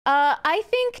I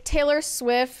think Taylor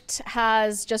Swift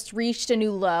has just reached a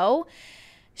new low.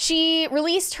 She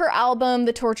released her album,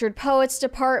 The Tortured Poets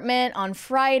Department, on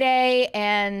Friday,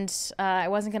 and I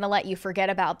wasn't going to let you forget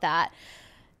about that.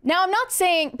 Now, I'm not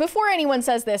saying, before anyone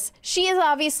says this, she is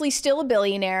obviously still a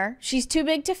billionaire. She's too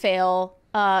big to fail.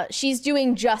 She's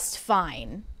doing just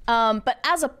fine. But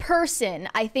as a person,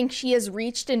 I think she has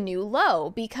reached a new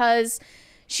low because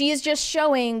she is just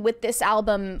showing with this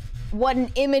album what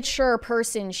an immature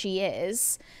person she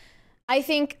is. I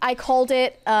think I called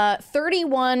it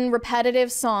 31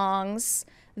 repetitive songs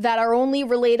that are only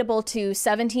relatable to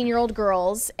 17-year-old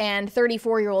girls and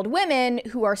 34-year-old women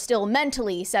who are still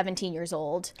mentally 17 years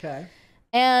old. Okay.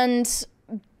 And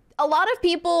a lot of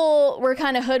people were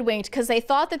kind of hoodwinked because they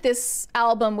thought that this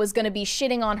album was going to be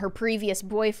shitting on her previous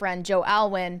boyfriend, Joe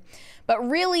Alwyn. But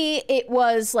really, it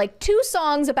was like 2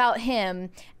 songs about him,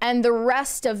 and the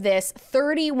rest of this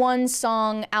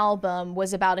 31-song album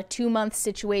was about a 2-month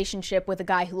situationship with a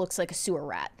guy who looks like a sewer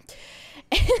rat.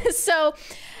 So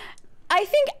I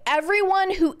think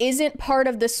everyone who isn't part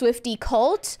of the Swiftie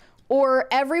cult, or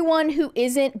everyone who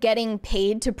isn't getting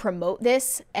paid to promote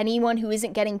this, anyone who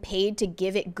isn't getting paid to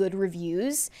give it good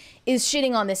reviews, is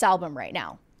shitting on this album right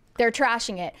now. They're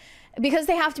trashing it because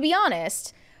they have to be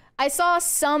honest. I saw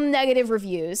some negative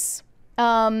reviews.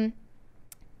 So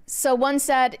one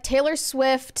said, Taylor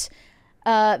Swift,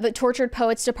 The Tortured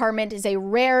Poets Department is a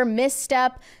rare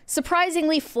misstep,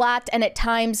 surprisingly flat and at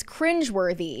times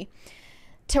cringeworthy.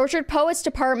 Tortured Poets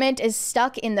Department is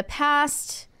stuck in the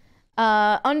past.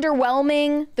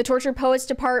 Underwhelming, The Tortured Poets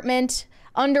Department,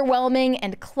 underwhelming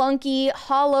and clunky,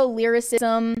 hollow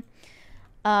lyricism.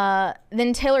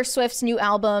 Then Taylor Swift's new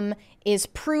album is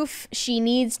proof she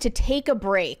needs to take a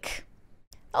break.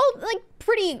 Oh, like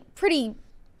pretty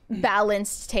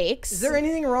balanced takes. Is there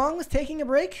anything wrong with taking a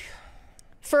break?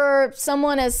 For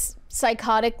someone as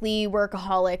psychotically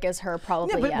workaholic as her,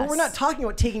 probably yeah, yes. But we're not talking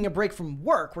about taking a break from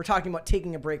work. We're talking about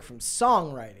taking a break from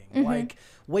songwriting. Mm-hmm. Like,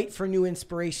 wait for new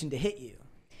inspiration to hit you.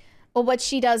 Well, what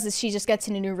she does is she just gets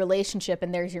in a new relationship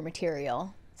and there's your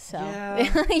material. So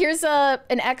yeah. Here's an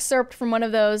excerpt from one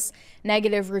of those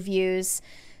negative reviews.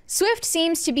 Swift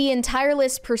seems to be in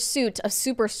tireless pursuit of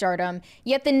superstardom,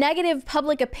 yet the negative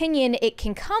public opinion it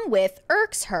can come with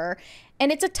irks her,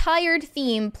 and it's a tired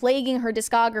theme plaguing her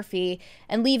discography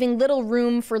and leaving little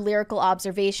room for lyrical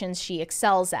observations she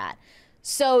excels at.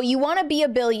 So you want to be a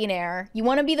billionaire, you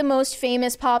want to be the most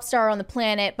famous pop star on the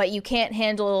planet, but you can't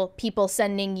handle people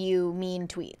sending you mean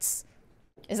tweets.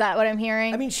 Is that what I'm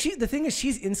hearing? I mean, the thing is,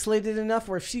 she's insulated enough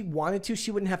where if she wanted to, she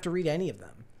wouldn't have to read any of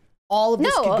them. All of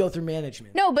this could go through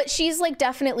management. No, but she's like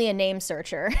definitely a name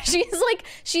searcher.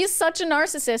 She's such a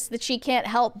narcissist that she can't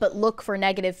help but look for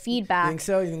negative feedback. You think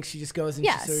so? You think she just goes and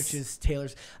she searches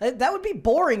Taylor's? That would be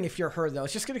boring if you're her, though.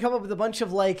 It's just going to come up with a bunch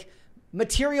of like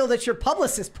material that your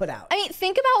publicist put out. I mean,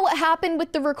 think about what happened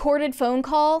with the recorded phone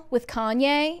call with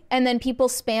Kanye and then people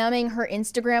spamming her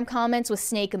Instagram comments with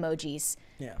snake emojis.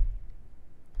 Yeah.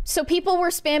 So people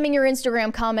were spamming your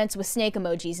Instagram comments with snake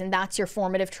emojis, and that's your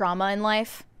formative trauma in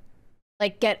life?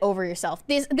 Like, get over yourself.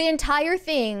 The entire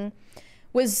thing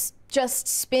was just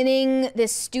spinning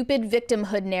this stupid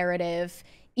victimhood narrative,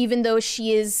 even though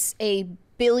she is a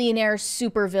billionaire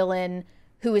supervillain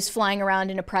who is flying around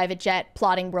in a private jet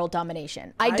plotting world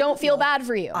domination. I don't feel bad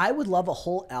for you. I would love a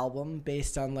whole album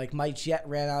based on, like, my jet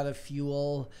ran out of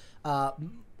fuel. I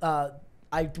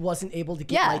wasn't able to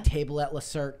get my table at Le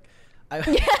Cirque.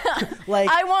 Like,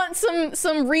 I want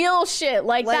some real shit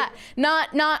like that.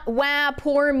 Not wah,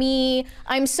 poor me.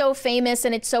 I'm so famous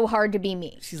and it's so hard to be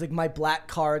me. She's like, my black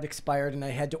card expired and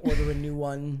I had to order a new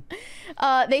one.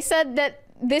 They said that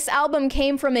this album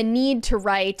came from a need to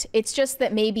write. It's just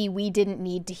that maybe we didn't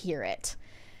need to hear it.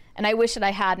 And I wish that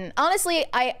I hadn't. Honestly,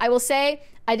 I will say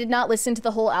I did not listen to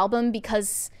the whole album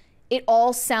because it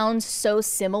all sounds so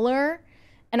similar.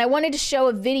 And I wanted to show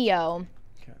a video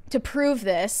to prove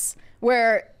this,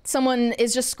 where someone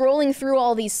is just scrolling through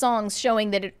all these songs showing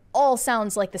that it all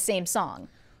sounds like the same song.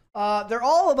 They're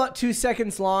all about 2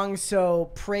 seconds long,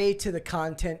 so pray to the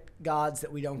content gods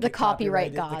that we don't get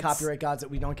copyright gods. The copyright gods that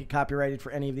we don't get copyrighted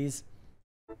for any of these.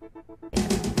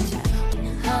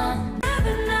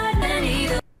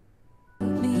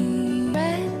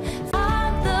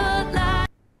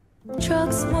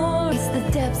 Trucks more, it's the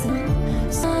depths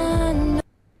of sun,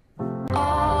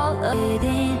 all of it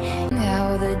in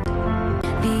how the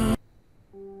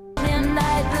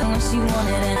she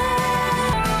wanted it.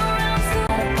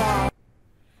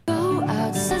 Go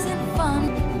out, isn't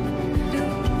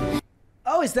fun.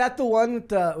 Oh, is that the one with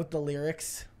the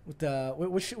lyrics? With the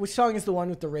which song is the one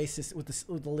with the racist with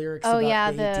the lyrics? Oh about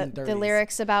yeah, the 1830s? The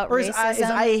lyrics about or racism. Is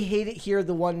I Hate It Here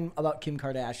the one about Kim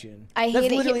Kardashian? That's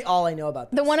literally all I know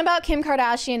about this. The one about Kim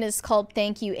Kardashian is called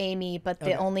 "Thank You, Amy," but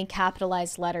the only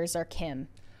capitalized letters are Kim.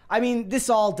 I mean, this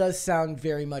all does sound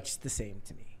very much the same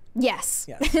to me. Yes.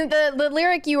 The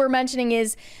lyric you were mentioning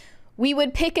is, "We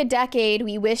would pick a decade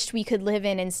we wished we could live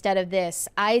in instead of this.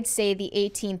 I'd say the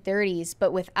 1830s,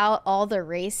 but without all the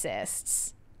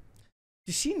racists."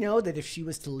 Does she know that if she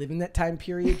was to live in that time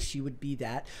period, she would be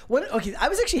that? Okay, I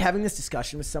was actually having this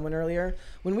discussion with someone earlier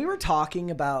when we were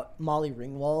talking about Molly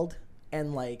Ringwald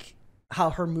and like how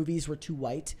her movies were too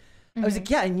white. I was like,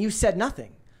 yeah, and you said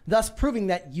nothing, thus proving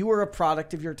that you were a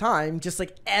product of your time, just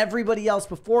like everybody else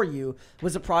before you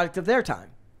was a product of their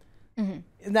time. And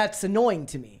that's annoying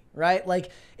to me, right?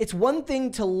 Like, it's one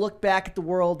thing to look back at the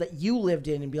world that you lived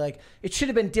in and be like, it should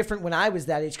have been different when I was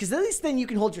that age, because at least then you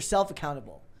can hold yourself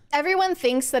accountable. Everyone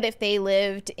thinks that if they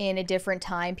lived in a different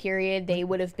time period, they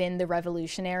would have been the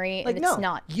revolutionary, like, and it's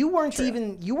not. You weren't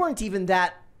true. you weren't even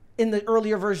that in the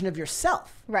earlier version of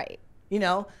yourself. Right. You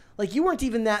know, like you weren't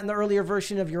even that in the earlier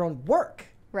version of your own work.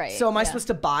 Right. So am I supposed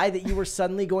to buy that you were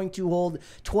suddenly going to hold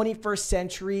 21st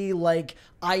century like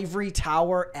ivory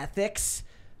tower ethics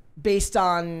based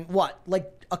on what,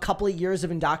 like a couple of years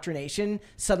of indoctrination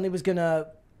suddenly was going to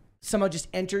somehow just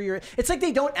enter your... It's like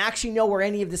they don't actually know where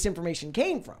any of this information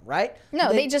came from, right?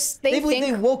 No, they think...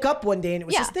 They woke up one day and it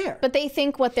was just there. But they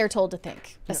think what they're told to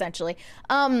think, essentially.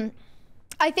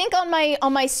 I think on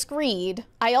my screed,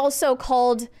 I also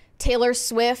called Taylor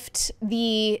Swift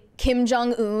the Kim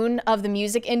Jong-un of the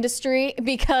music industry,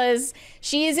 because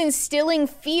she is instilling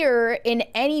fear in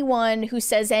anyone who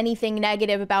says anything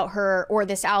negative about her or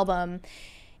this album,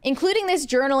 including this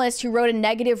journalist who wrote a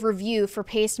negative review for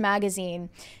Paste magazine.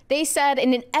 They said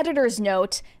in an editor's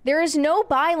note, "There is no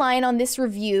byline on this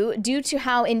review due to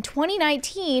how in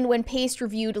 2019, when Paste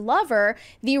reviewed Lover,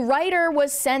 the writer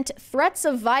was sent threats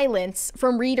of violence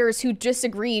from readers who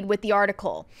disagreed with the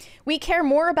article. We care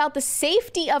more about the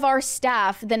safety of our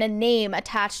staff than a name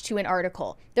attached to an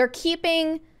article." They're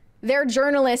keeping their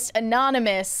journalist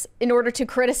anonymous in order to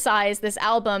criticize this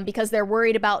album because they're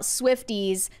worried about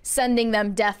Swifties sending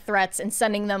them death threats and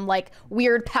sending them like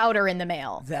weird powder in the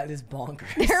mail. That is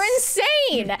bonkers. They're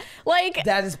insane. Like,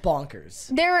 that is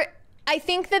bonkers. I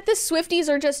think that the Swifties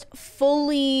are just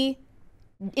fully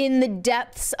in the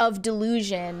depths of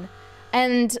delusion.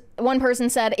 And one person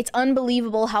said, "It's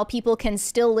unbelievable how people can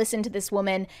still listen to this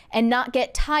woman and not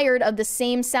get tired of the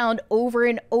same sound over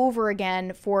and over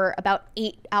again for about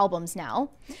 8 albums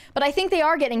now." But I think they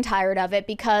are getting tired of it,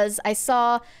 because I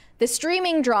saw the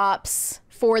streaming drops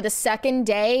for the second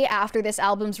day after this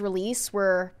album's release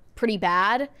were pretty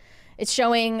bad. It's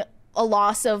showing a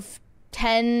loss of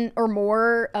 10 or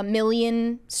more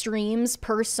million streams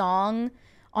per song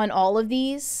on all of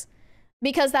these,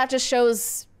 because that just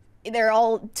shows...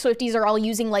 Swifties are all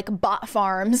using like bot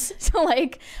farms to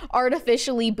like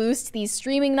artificially boost these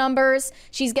streaming numbers.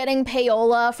 She's getting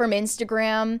payola from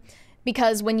Instagram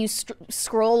because when you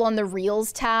scroll on the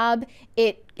Reels tab,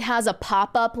 it has a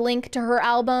pop-up link to her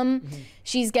album.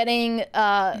 She's getting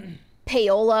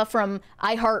payola from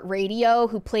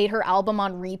iHeartRadio, who played her album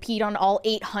on repeat on all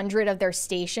 800 of their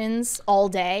stations all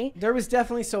day. There was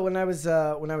definitely, so when I was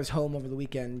home over the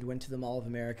weekend, went to the Mall of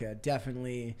America,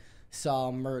 definitely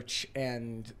saw merch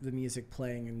and the music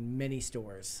playing in many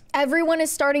stores. Everyone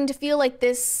is starting to feel like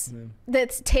this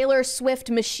Taylor Swift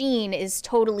machine is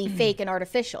totally fake and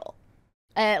artificial.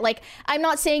 Like, I'm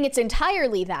not saying it's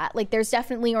entirely that. Like, there's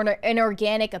definitely an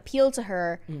organic appeal to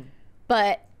her,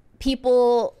 but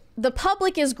the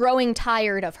public is growing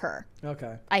tired of her.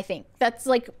 Okay. I think that's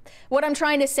like what I'm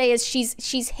trying to say is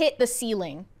she's hit the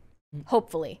ceiling,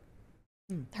 hopefully.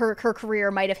 Her career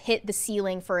might have hit the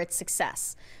ceiling for its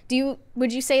success.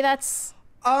 Would you say that's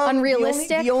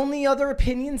unrealistic? The only other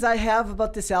opinions I have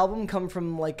about this album come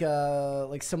from like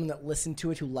someone that listened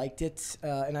to it who liked it,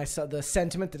 and I saw the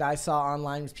sentiment that I saw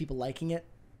online was people liking it.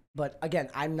 But again,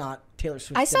 I'm not Taylor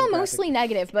Swift. I saw mostly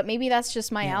negative, but maybe that's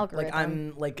just my algorithm. Like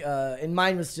I'm like, and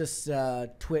mine was just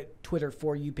Twitter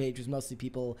For You page was mostly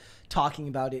people talking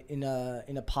about it in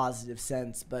a positive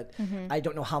sense. But I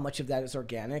don't know how much of that is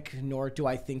organic, nor do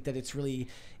I think that it's really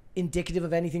indicative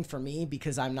of anything for me,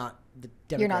 because I'm not the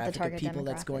demographic of people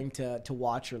that's going to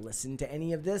watch or listen to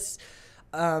any of this.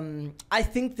 I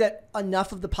think that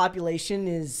enough of the population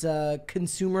is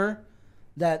consumer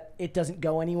that it doesn't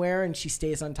go anywhere, and she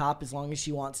stays on top as long as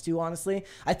she wants to, honestly.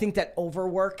 I think that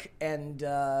overwork and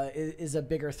is a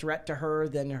bigger threat to her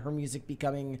than her music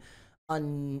becoming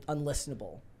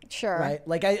unlistenable. Sure. Right?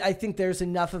 Like, I think there's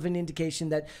enough of an indication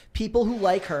that people who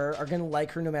like her are going to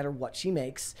like her no matter what she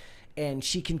makes, and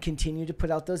she can continue to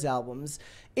put out those albums.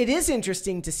 It is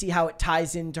interesting to see how it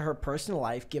ties into her personal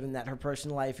life, given that her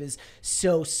personal life is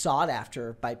so sought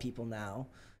after by people now.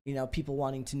 You know, people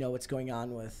wanting to know what's going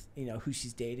on with, you know, who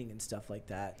she's dating and stuff like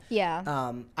that.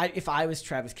 Yeah. If I was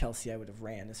Travis Kelce, I would have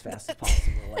ran as fast as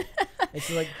possible. Like,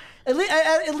 it's like at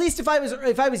least if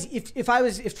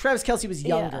Travis Kelce was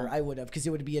younger, I would have, because it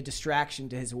would be a distraction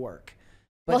to his work.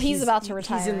 But well, he's about to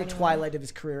retire. He's in the anyway. twilight of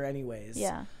his career, anyways.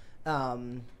 Yeah.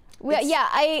 Well, yeah,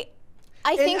 I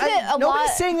think that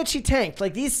nobody's saying that she tanked.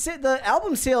 Like, the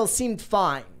album sales seemed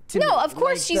fine. No, of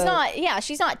course like she's not. Yeah,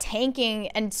 she's not tanking,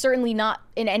 and certainly not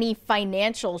in any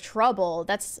financial trouble.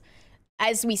 That's,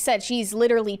 as we said, she's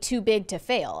literally too big to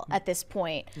fail at this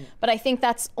point. But I think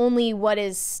that's only what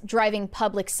is driving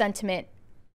public sentiment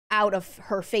out of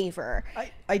her favor.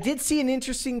 I did see an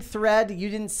interesting thread. You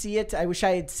didn't see it. I wish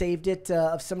I had saved it,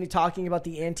 of somebody talking about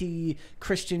the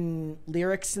anti-Christian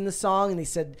lyrics in the song. And they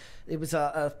said it was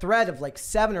a thread of like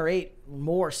 7 or 8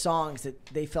 more songs that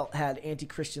they felt had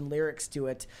anti-Christian lyrics to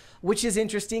it, which is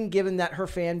interesting given that her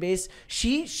fan base,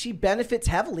 she benefits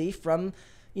heavily from,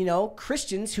 you know,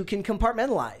 Christians who can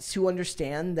compartmentalize, who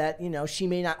understand that, you know, she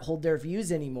may not hold their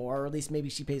views anymore, or at least maybe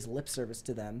she pays lip service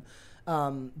to them.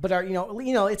 But are, you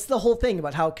know, it's the whole thing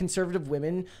about how conservative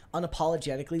women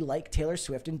unapologetically like Taylor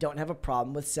Swift and don't have a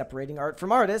problem with separating art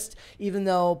from artist, even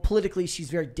though politically she's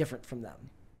very different from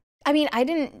them. I mean, I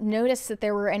didn't notice that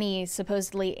there were any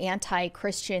supposedly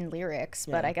anti-Christian lyrics,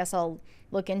 but I guess I'll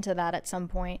look into that at some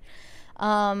point.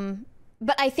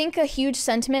 But I think a huge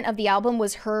sentiment of the album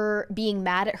was her being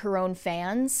mad at her own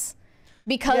fans,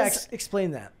 because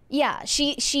explain that. Yeah,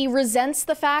 she resents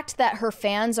the fact that her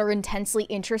fans are intensely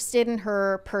interested in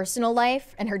her personal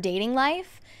life and her dating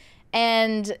life.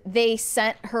 And they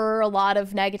sent her a lot of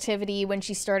negativity when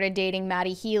she started dating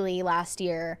Matty Healy last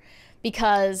year,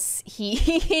 because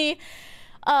he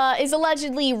is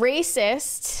allegedly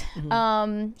racist.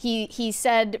 He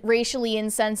said racially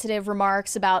insensitive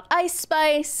remarks about Ice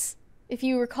Spice, if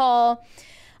you recall.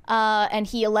 And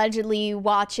he allegedly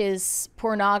watches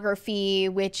pornography,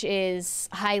 which is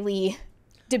highly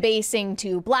debasing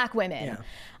to black women.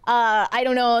 Yeah. I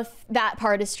don't know if that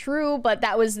part is true, but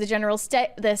that was the general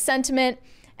the sentiment,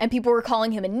 and people were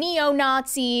calling him a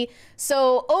neo-Nazi.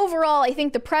 So overall, I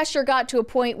think the pressure got to a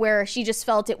point where she just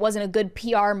felt it wasn't a good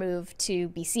PR move to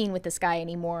be seen with this guy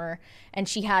anymore, and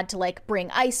she had to like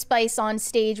bring Ice Spice on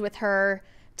stage with her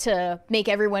to make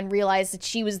everyone realize that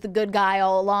she was the good guy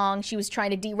all along. She was trying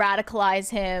to de-radicalize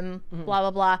him, blah,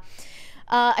 blah, blah.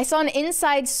 I saw an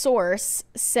inside source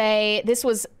say this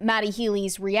was Matty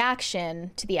Healy's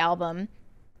reaction to the album.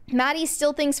 Matty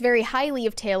still thinks very highly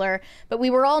of Taylor, but we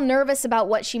were all nervous about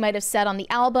what she might have said on the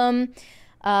album.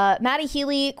 Matty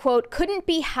Healy, quote, couldn't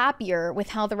be happier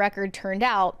with how the record turned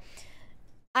out.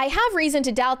 I have reason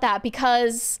to doubt that,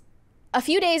 because a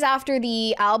few days after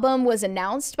the album was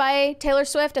announced by Taylor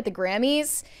Swift at the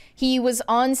Grammys, he was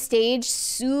on stage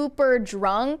super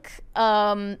drunk,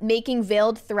 making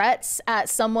veiled threats at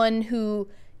someone who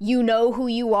you know who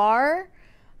you are.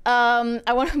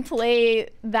 I want to play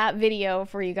that video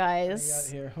for you guys. I got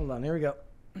it here. Hold on. Here we go.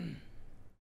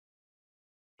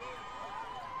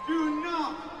 Do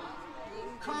not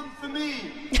come for me.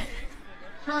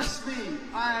 Trust me.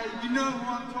 You know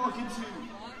who I'm talking to.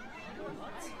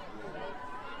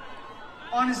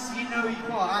 Honestly, you know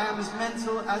you are. I am as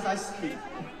mental as I sleep.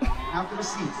 Have the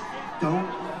receipts. Don't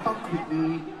fuck with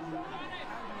me.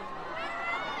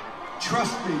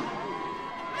 Trust me.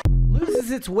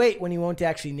 Loses its weight when you won't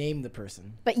actually name the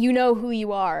person. But you know who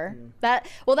you are. That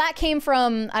came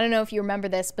from, I don't know if you remember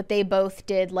this, but they both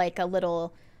did like a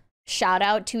little shout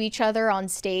out to each other on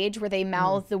stage where they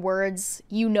mouthed the words,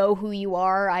 "You know who you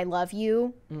are, I love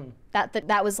you."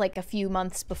 That was like a few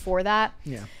months before that.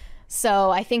 Yeah.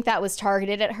 So I think that was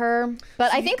targeted at her.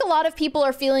 But I think a lot of people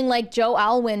are feeling like Joe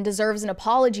Alwyn deserves an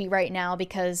apology right now,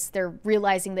 because they're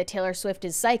realizing that Taylor Swift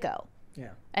is psycho.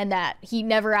 Yeah. And that he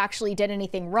never actually did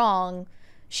anything wrong.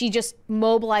 She just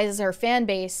mobilizes her fan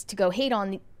base to go hate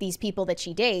on these people that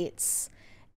she dates.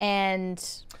 And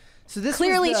so this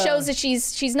clearly shows that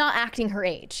she's not acting her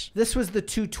age. This was the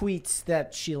 2 tweets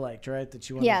that she liked, right? That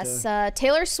she wanted to...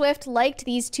 Taylor Swift liked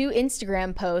these 2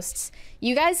 Instagram posts.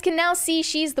 You guys can now see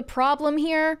she's the problem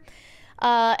here.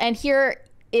 And here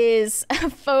is a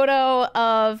photo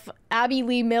of Abby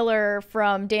Lee Miller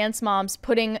from Dance Moms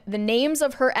putting the names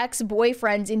of her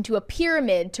ex-boyfriends into a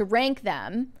pyramid to rank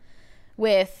them,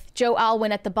 with Joe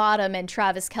Alwyn at the bottom and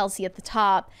Travis Kelce at the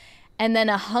top. And then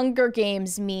a Hunger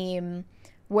Games meme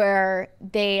where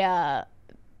they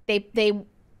they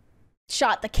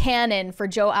shot the cannon for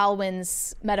Joe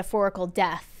Alwyn's metaphorical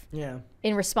death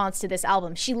in response to this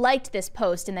album. She liked this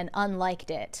post and then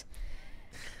unliked it.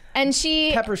 And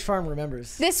Pepper's Farm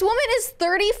remembers. This woman is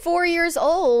 34 years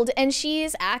old and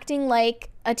she's acting like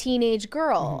a teenage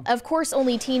girl. Of course,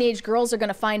 only teenage girls are going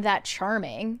to find that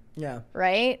charming. Yeah.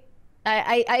 Right?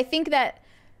 I think that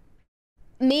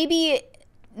maybe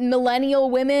millennial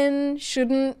women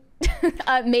shouldn't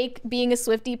make being a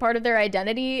Swiftie part of their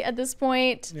identity at this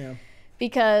point. Yeah.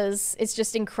 Because it's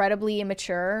just incredibly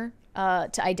immature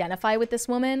to identify with this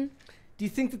woman. Do you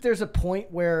think that there's a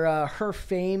point where her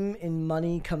fame and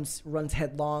money runs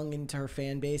headlong into her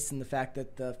fan base, and the fact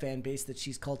that the fan base that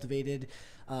she's cultivated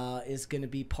is going to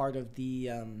be part of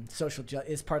the social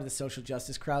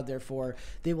justice crowd? Therefore,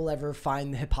 they will ever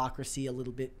find the hypocrisy a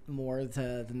little bit more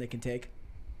than they can take.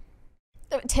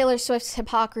 Taylor Swift's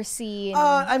hypocrisy.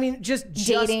 I mean, just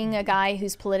dating a guy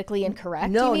who's politically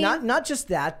incorrect. No, not just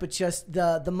that, but just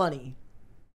the money,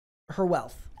 her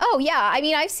wealth. Oh, yeah. I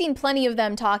mean, I've seen plenty of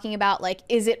them talking about, like,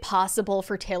 is it possible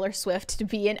for Taylor Swift to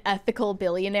be an ethical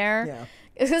billionaire? Yeah.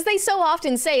 Because they so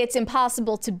often say it's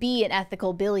impossible to be an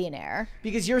ethical billionaire.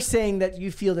 Because you're saying that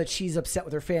you feel that she's upset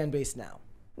with her fan base now.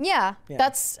 Yeah.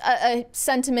 That's a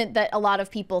sentiment that a lot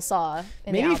of people saw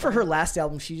in Maybe the for her last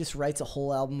album, she just writes a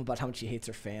whole album about how much she hates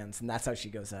her fans, and that's how she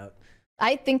goes out.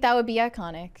 I think that would be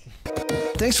iconic.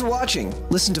 Thanks for watching.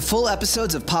 Listen to full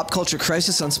episodes of Pop Culture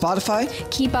Crisis on Spotify.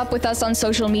 Keep up with us on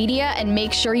social media and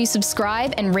make sure you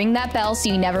subscribe and ring that bell so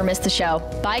you never miss the show.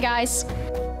 Bye, guys.